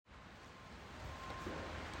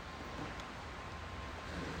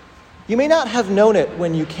You may not have known it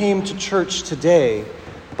when you came to church today,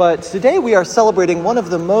 but today we are celebrating one of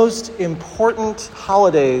the most important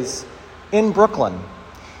holidays in Brooklyn.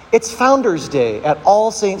 It's Founders Day at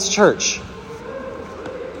All Saints Church.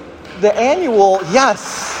 The annual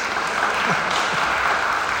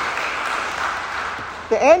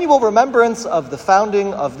remembrance of the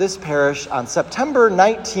founding of this parish on September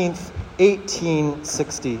 19th,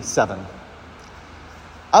 1867.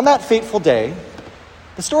 On that fateful day,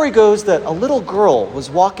 the story goes that a little girl was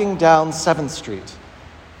walking down 7th Street,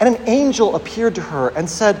 and an angel appeared to her and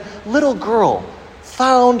said, "Little girl,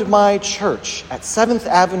 found my church at 7th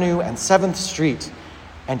Avenue and 7th Street,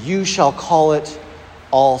 and you shall call it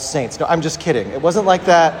All Saints." No, I'm just kidding. It wasn't like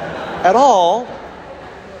that at all.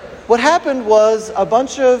 What happened was a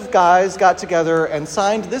bunch of guys got together and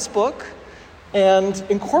signed this book and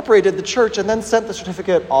incorporated the church and then sent the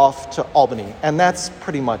certificate off to Albany. And that's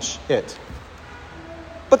pretty much it.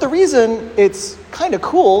 But the reason it's kind of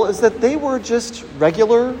cool is that they were just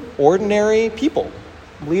regular, ordinary people,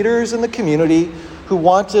 leaders in the community who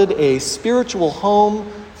wanted a spiritual home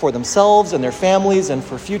for themselves and their families and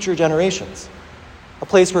for future generations. A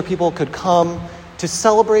place where people could come to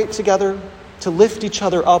celebrate together, to lift each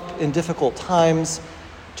other up in difficult times,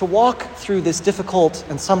 to walk through this difficult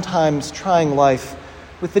and sometimes trying life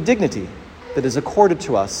with the dignity that is accorded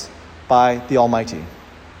to us by the Almighty.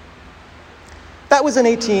 That was in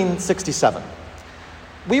 1867.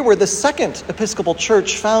 We were the second Episcopal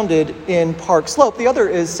church founded in Park Slope. The other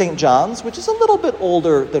is St. John's, which is a little bit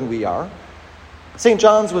older than we are. St.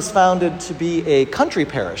 John's was founded to be a country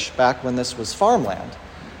parish back when this was farmland.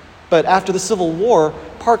 But after the Civil War,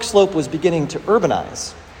 Park Slope was beginning to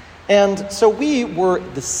urbanize. And so we were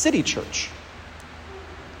the city church.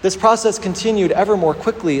 This process continued ever more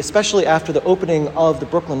quickly, especially after the opening of the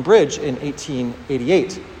Brooklyn Bridge in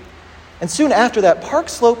 1888. And soon after that, Park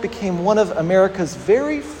Slope became one of America's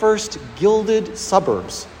very first gilded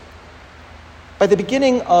suburbs. By the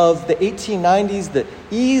beginning of the 1890s, the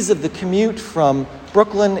ease of the commute from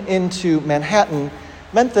Brooklyn into Manhattan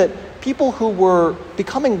meant that people who were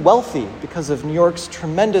becoming wealthy because of New York's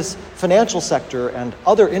tremendous financial sector and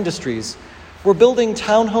other industries were building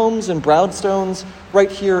townhomes and brownstones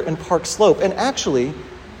right here in Park Slope. And actually,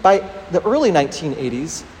 by the early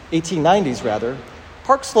 1890s rather,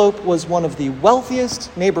 Park Slope was one of the wealthiest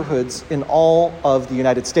neighborhoods in all of the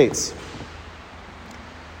United States.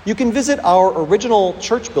 You can visit our original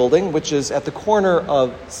church building, which is at the corner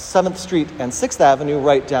of 7th Street and 6th Avenue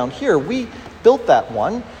right down here. We built that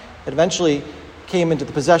one. It eventually came into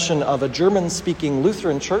the possession of a German-speaking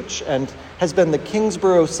Lutheran church and has been the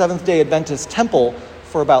Kingsborough Seventh-day Adventist Temple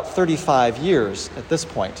for about 35 years at this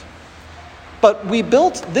point. But we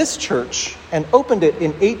built this church and opened it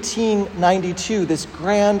in 1892, this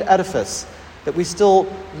grand edifice that we still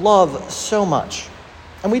love so much.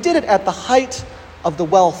 And we did it at the height of the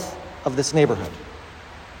wealth of this neighborhood.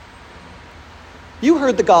 You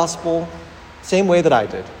heard the gospel same way that I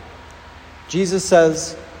did. Jesus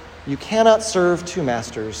says, you cannot serve two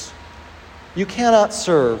masters. You cannot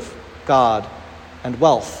serve God and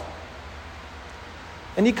wealth.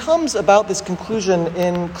 And he comes about this conclusion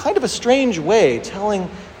in kind of a strange way, telling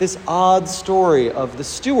this odd story of the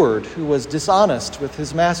steward who was dishonest with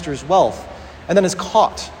his master's wealth and then is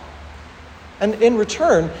caught. And in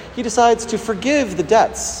return, he decides to forgive the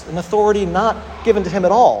debts, an authority not given to him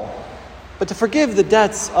at all, but to forgive the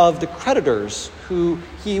debts of the creditors who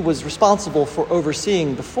he was responsible for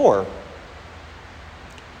overseeing before.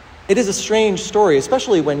 It is a strange story,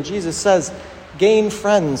 especially when Jesus says, gain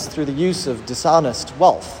friends through the use of dishonest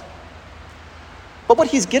wealth. But what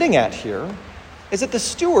he's getting at here is that the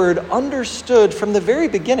steward understood from the very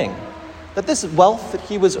beginning that this wealth that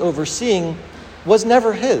he was overseeing was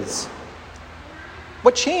never his.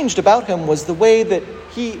 What changed about him was the way that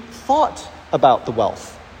he thought about the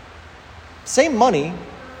wealth. Same money,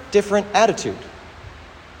 different attitude.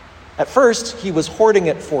 At first, he was hoarding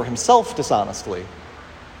it for himself dishonestly,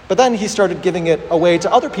 but then he started giving it away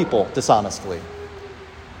to other people dishonestly.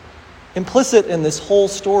 Implicit in this whole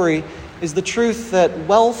story is the truth that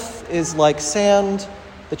wealth is like sand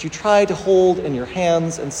that you try to hold in your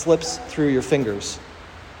hands and slips through your fingers.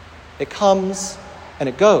 It comes and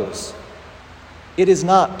it goes. It is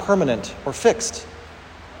not permanent or fixed.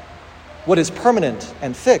 What is permanent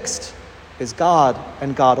and fixed is God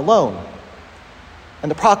and God alone.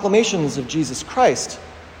 And the proclamations of Jesus Christ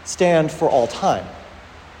stand for all time.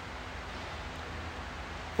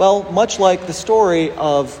 Well, much like the story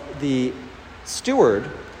of the steward,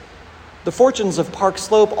 the fortunes of Park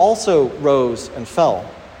Slope also rose and fell.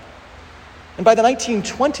 And by the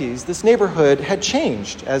 1920s, this neighborhood had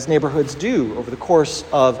changed, as neighborhoods do over the course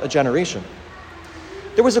of a generation.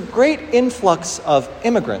 There was a great influx of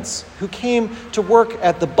immigrants who came to work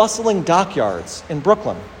at the bustling dockyards in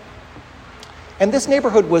Brooklyn. And this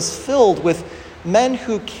neighborhood was filled with men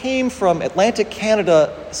who came from Atlantic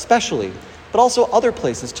Canada especially, but also other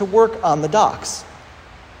places to work on the docks.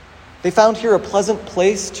 They found here a pleasant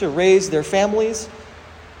place to raise their families,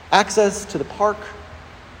 access to the park,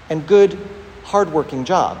 and good, hardworking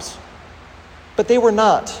jobs. But they were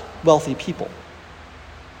not wealthy people.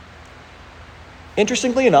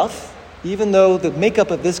 Interestingly enough, even though the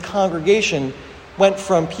makeup of this congregation went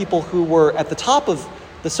from people who were at the top of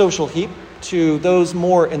the social heap to those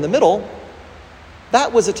more in the middle,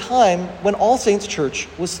 that was a time when All Saints Church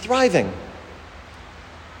was thriving.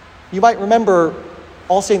 You might remember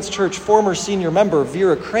All Saints Church former senior member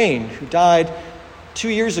Vera Crane, who died 2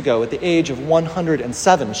 years ago at the age of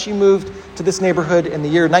 107. She moved to this neighborhood in the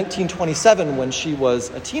year 1927 when she was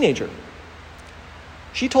a teenager.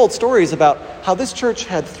 She told stories about how this church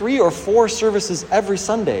had 3 or 4 services every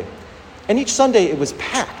Sunday, and each Sunday it was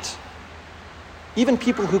packed. Even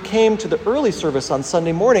people who came to the early service on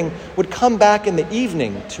Sunday morning would come back in the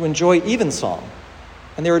evening to enjoy evensong,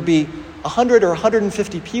 and there would be 100 or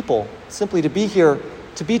 150 people simply to be here,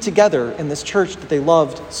 to be together in this church that they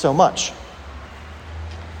loved so much.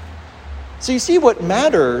 So you see, what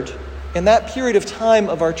mattered in that period of time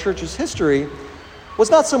of our church's history was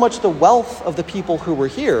not so much the wealth of the people who were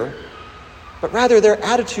here, but rather their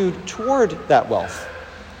attitude toward that wealth.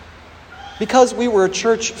 Because we were a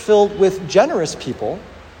church filled with generous people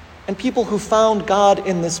and people who found God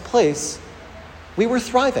in this place, we were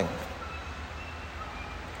thriving.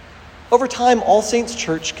 Over time, All Saints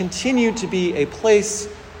Church continued to be a place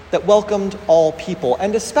that welcomed all people,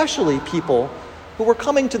 and especially people who were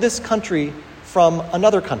coming to this country from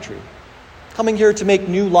another country, coming here to make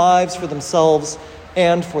new lives for themselves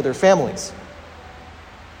and for their families.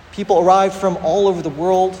 People arrived from all over the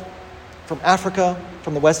world, from Africa,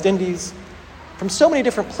 from the West Indies, from so many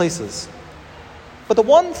different places. But the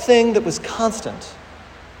one thing that was constant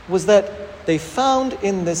was that they found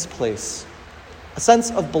in this place a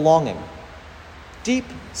sense of belonging, deep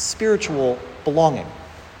spiritual belonging.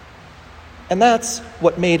 And that's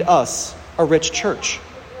what made us a rich church.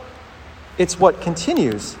 It's what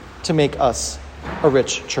continues to make us a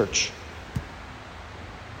rich church.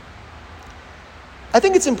 I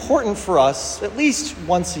think it's important for us, at least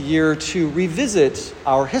once a year, to revisit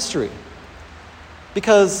our history.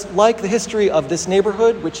 Because like the history of this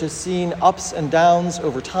neighborhood, which has seen ups and downs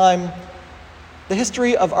over time, the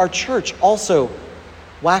history of our church also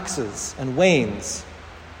waxes and wanes.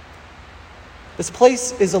 This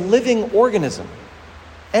place is a living organism,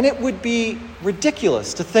 and it would be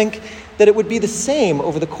ridiculous to think that it would be the same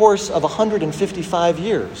over the course of 155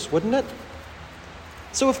 years, wouldn't it?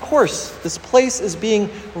 So of course, this place is being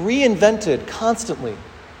reinvented constantly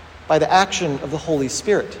by the action of the Holy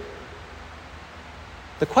Spirit.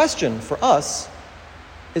 The question for us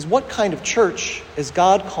is, what kind of church is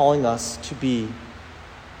God calling us to be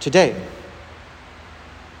today?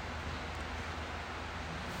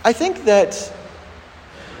 I think that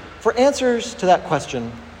for answers to that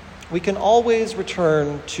question, we can always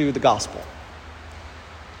return to the gospel.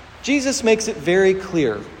 Jesus makes it very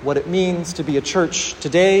clear what it means to be a church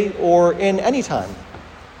today or in any time.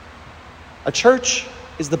 A church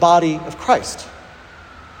is the body of Christ.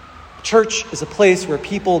 A church is a place where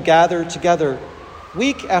people gather together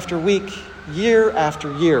week after week, year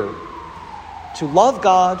after year, to love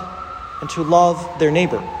God and to love their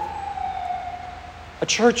neighbor. A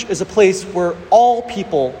church is a place where all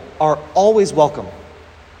people are always welcome.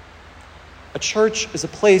 A church is a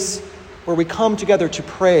place where we come together to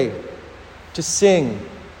pray, to sing,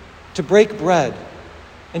 to break bread,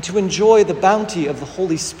 and to enjoy the bounty of the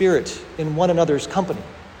Holy Spirit in one another's company.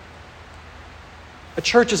 A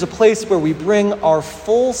church is a place where we bring our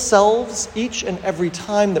full selves each and every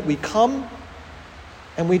time that we come,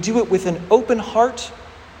 and we do it with an open heart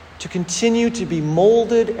to continue to be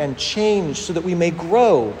molded and changed so that we may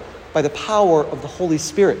grow by the power of the Holy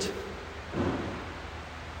Spirit.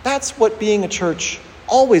 That's what being a church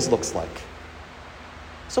always looks like.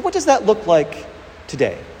 So what does that look like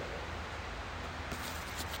today?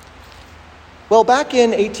 Well, back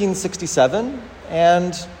in 1867,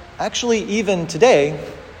 and actually even today,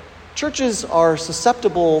 churches are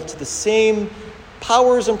susceptible to the same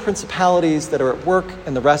powers and principalities that are at work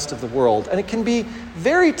in the rest of the world. And it can be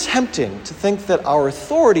very tempting to think that our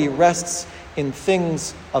authority rests in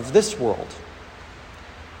things of this world.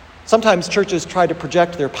 Sometimes churches try to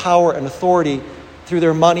project their power and authority through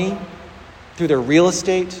their money, through their real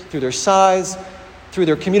estate, through their size, through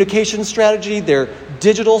their communication strategy, their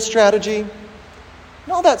digital strategy.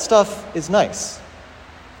 And all that stuff is nice.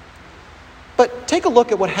 But take a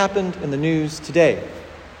look at what happened in the news today,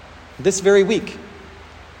 this very week.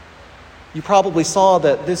 You probably saw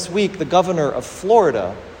that this week the governor of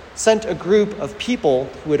Florida sent a group of people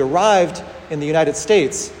who had arrived in the United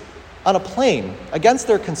States on a plane against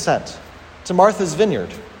their consent to Martha's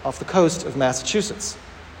Vineyard off the coast of Massachusetts.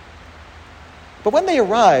 But when they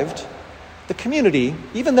arrived, the community,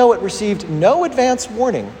 even though it received no advance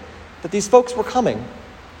warning that these folks were coming,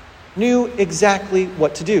 knew exactly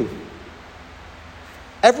what to do.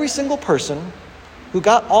 Every single person who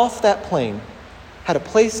got off that plane had a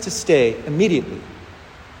place to stay immediately.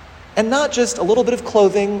 And not just a little bit of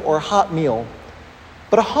clothing or a hot meal,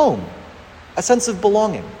 but a home, a sense of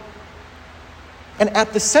belonging. And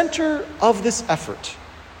at the center of this effort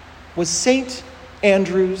was St.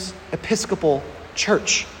 Andrew's Episcopal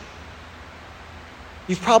Church.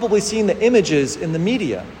 You've probably seen the images in the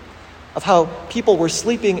media of how people were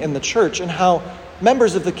sleeping in the church and how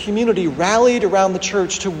members of the community rallied around the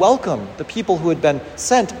church to welcome the people who had been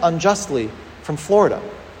sent unjustly from Florida.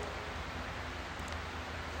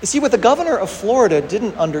 You see, what the governor of Florida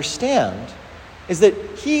didn't understand is that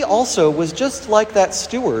he also was just like that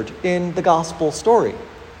steward in the gospel story.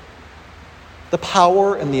 The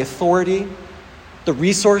power and the authority, the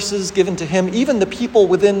resources given to him, even the people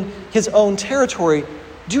within his own territory,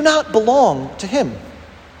 do not belong to him.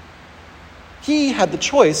 He had the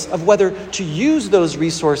choice of whether to use those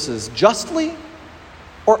resources justly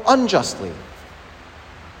or unjustly.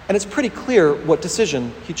 And it's pretty clear what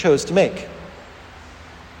decision he chose to make.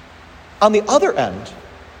 On the other end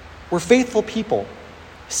were faithful people,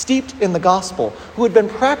 steeped in the gospel, who had been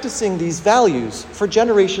practicing these values for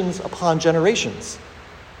generations upon generations.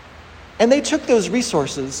 And they took those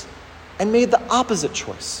resources and made the opposite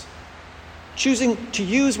choice, choosing to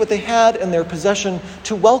use what they had in their possession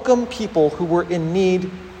to welcome people who were in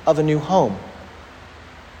need of a new home.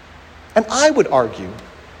 And I would argue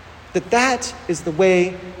that that is the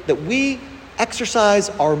way that we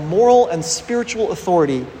exercise our moral and spiritual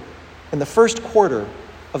authority in the first quarter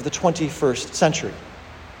of the 21st century.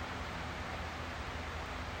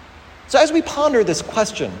 So as we ponder this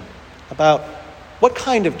question about what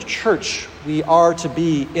kind of church we are to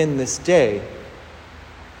be in this day,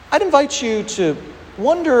 I'd invite you to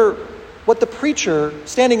wonder what the preacher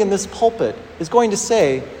standing in this pulpit is going to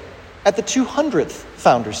say at the 200th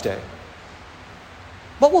Founders Day.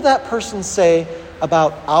 What will that person say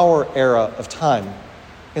about our era of time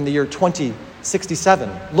in the year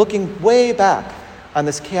 2067, looking way back on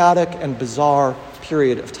this chaotic and bizarre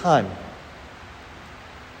period of time?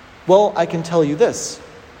 Well, I can tell you this.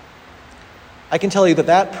 I can tell you that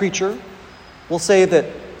that preacher will say that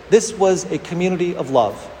this was a community of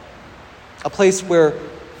love, a place where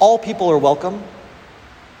all people are welcome,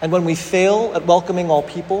 and when we fail at welcoming all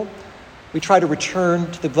people, we try to return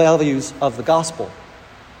to the values of the gospel.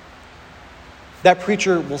 That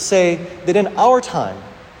preacher will say that in our time,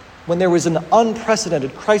 when there was an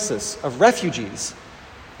unprecedented crisis of refugees,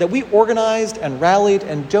 that we organized and rallied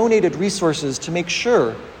and donated resources to make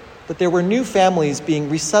sure that there were new families being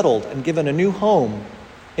resettled and given a new home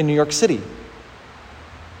in New York City.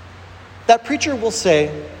 That preacher will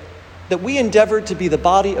say that we endeavored to be the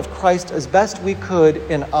body of Christ as best we could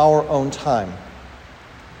in our own time.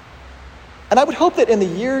 And I would hope that in the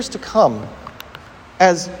years to come,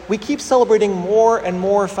 as we keep celebrating more and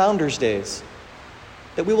more Founders Days,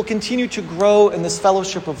 that we will continue to grow in this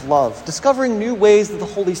fellowship of love, discovering new ways that the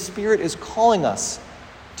Holy Spirit is calling us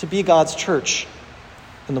to be God's church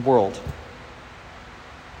in the world.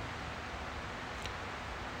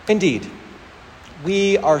 Indeed,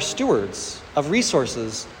 we are stewards of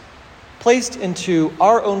resources placed into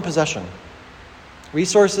our own possession,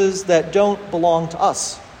 resources that don't belong to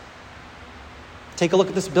us. Take a look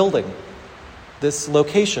at this building, this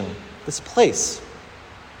location, this place.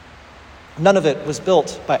 None of it was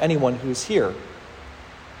built by anyone who is here.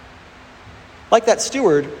 Like that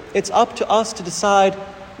steward, it's up to us to decide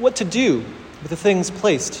what to do with the things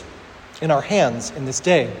placed in our hands in this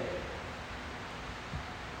day.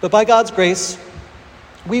 But by God's grace,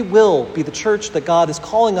 we will be the church that God is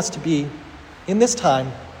calling us to be in this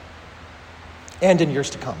time and in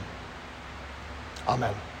years to come.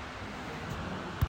 Amen.